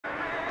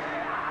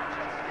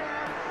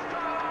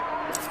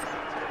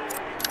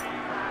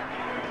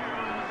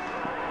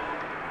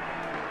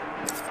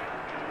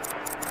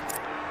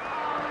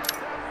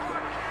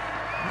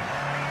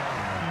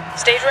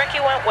Stage recce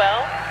went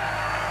well.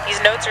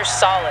 These notes are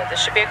solid. This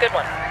should be a good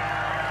one.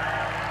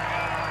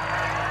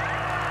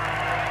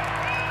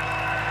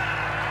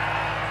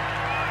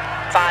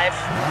 Five,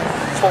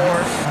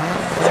 four,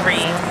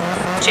 three,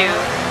 two,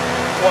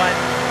 one,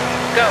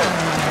 go.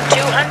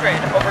 200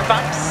 over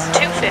bumps,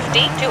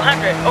 250,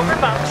 200 over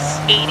bumps,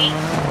 80.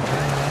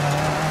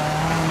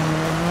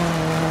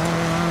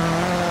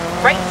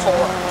 Right 4,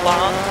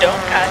 long,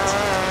 don't cut.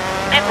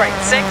 And right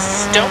 6,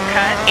 don't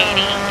cut,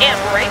 80. And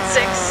right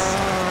 6,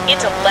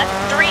 into left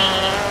 3.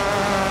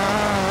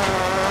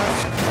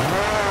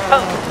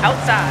 Oh,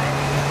 outside.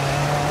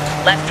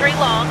 Left 3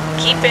 long,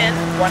 keep in,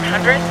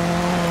 100.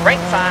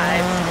 Right 5.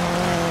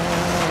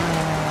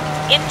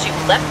 Into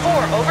left 4,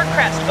 over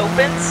crest,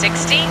 open,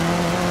 60.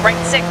 Right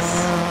 6.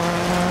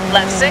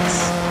 Left 6.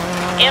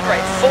 And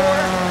right 4.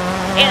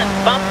 And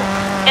bump,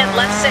 and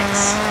left 6.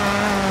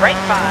 Right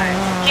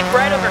 5. Keep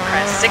right over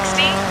crest,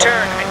 60.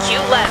 Turn,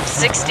 acute left,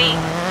 60.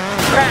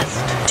 Crest,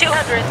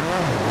 200.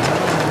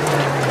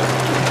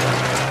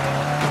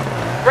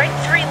 Right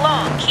 3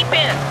 long, keep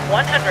in,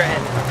 100.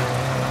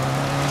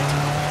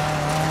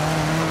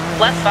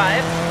 Left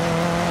 5.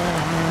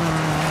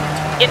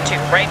 Into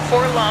right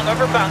 4 long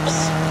over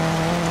bumps.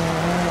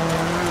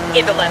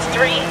 Into left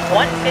 3,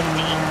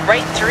 150.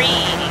 Right 3.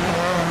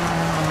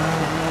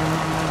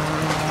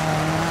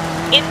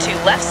 Into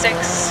left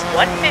 6,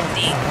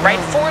 150. Right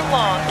 4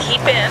 long,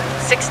 keep in,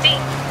 60.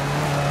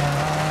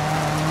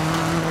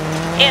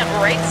 And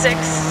right 6.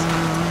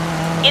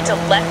 Into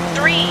left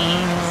 3,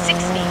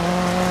 60.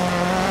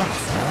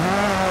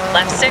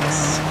 Left 6.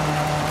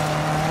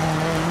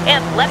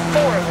 And left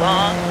 4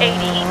 long,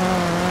 80.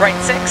 Right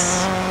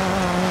 6.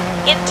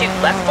 Into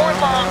left 4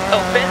 long,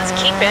 opens,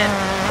 keep in,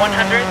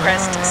 100,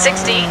 crest,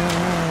 60.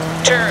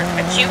 Turn,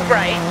 acute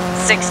right,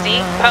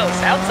 60.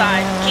 Post,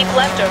 outside, keep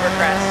left over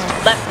crest.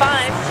 Left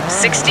 5,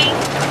 60.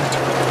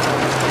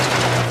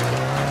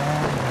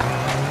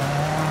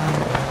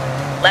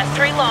 Left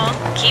 3 long,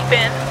 keep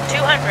in,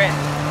 200.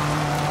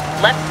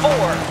 Left 4,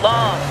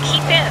 long,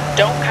 keep in,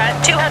 don't cut,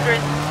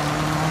 200.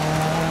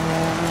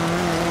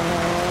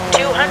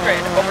 200,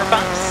 over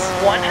bumps,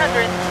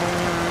 100.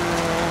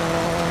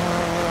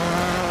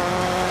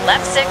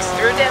 Left 6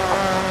 through dip.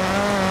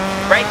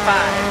 Right 5.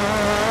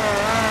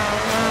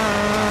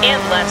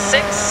 And left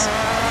 6.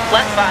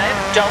 Left 5,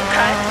 don't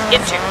cut.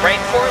 Into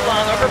right 4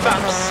 long over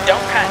bumps,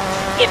 don't cut.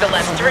 Into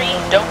left 3,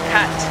 don't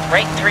cut.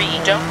 Right 3,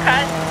 don't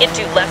cut.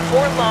 Into left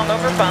 4 long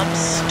over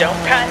bumps, don't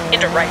cut.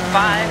 Into right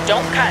 5,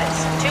 don't cut.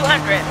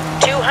 200.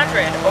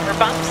 200 over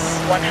bumps,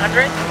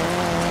 100.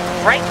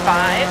 Right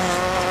 5.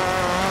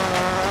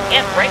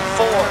 And right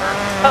 4.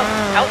 Oh,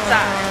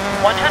 outside.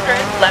 100.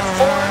 Left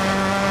 4.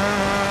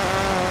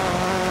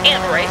 And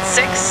right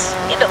 6,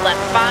 into left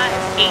 5,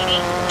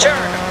 80,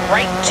 turn,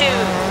 right 2,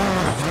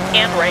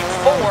 and right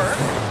 4,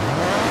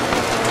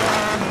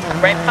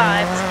 right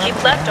 5, keep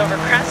left over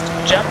crest,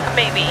 jump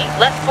maybe,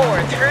 left 4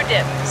 through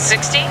dip,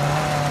 60,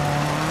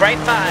 right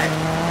 5,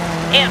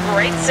 and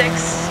right 6,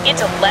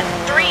 into left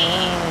 3,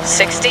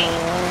 60,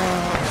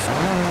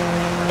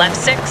 left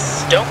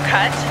 6, don't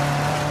cut,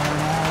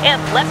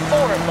 and left 4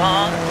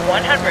 long,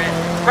 100,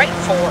 right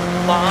 4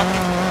 long,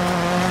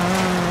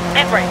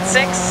 and right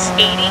 6,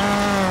 80,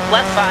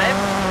 left 5,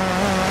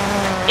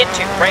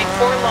 into right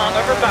 4 long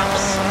over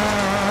bumps,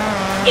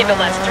 into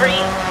left 3,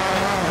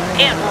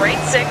 and right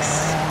 6,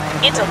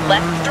 into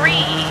left 3,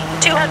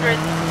 200,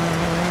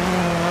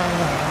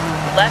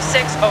 left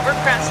 6 over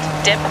crest,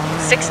 dip,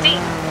 60,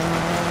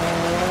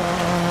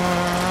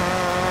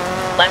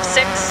 left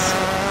 6,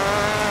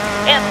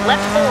 and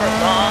left 4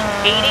 long,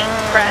 80,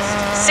 crest,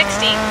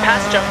 60,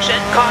 pass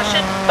junction,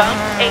 caution, bump,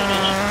 80,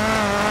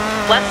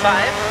 left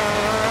 5,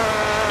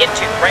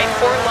 into right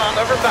 4 long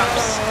over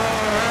bumps.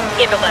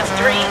 Into left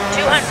 3,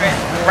 200.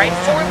 Right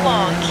 4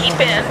 long, keep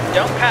in,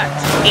 don't cut,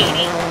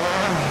 80.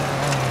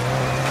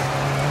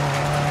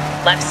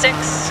 Left 6,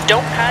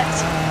 don't cut.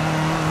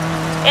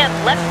 And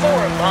left 4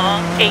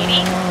 long,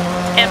 80.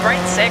 And right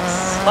 6,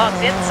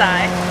 logs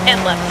inside. And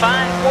left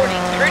 5, 40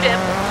 through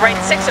dip. Right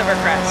 6 over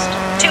crest,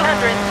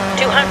 200.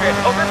 200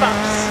 over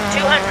bumps,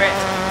 200.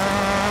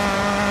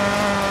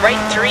 Right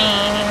 3.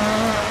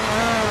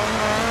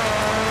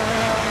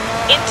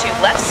 Into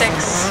left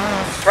 6,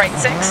 right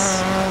 6,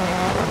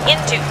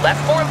 into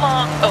left 4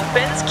 long,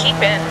 opens, keep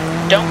in,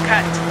 don't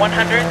cut,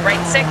 100,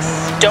 right 6,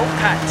 don't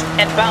cut,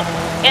 and bump,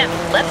 and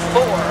left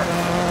 4,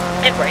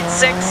 and right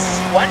 6,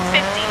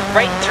 150,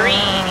 right 3,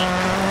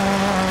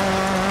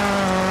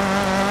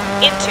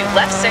 into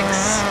left 6,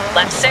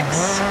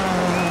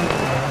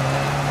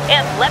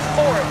 and left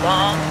 4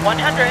 long,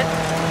 100,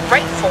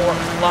 right 4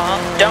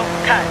 long, don't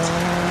cut,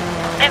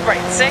 and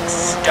right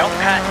 6, don't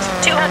cut,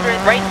 200,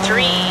 right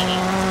 3,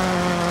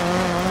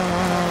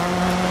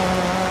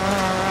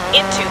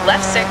 into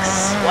left 6,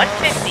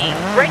 150,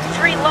 right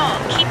 3 long,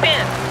 keep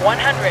in,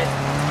 100,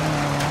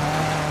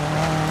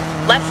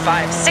 left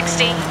 5,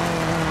 60,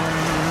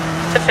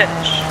 to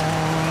finish.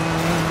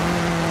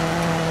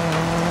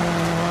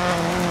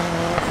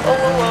 Whoa,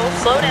 whoa, whoa,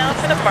 slow down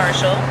for the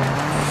marshal.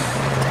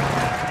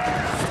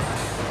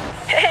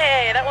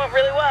 Hey, that went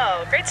really well.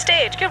 Great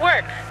stage. Good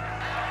work.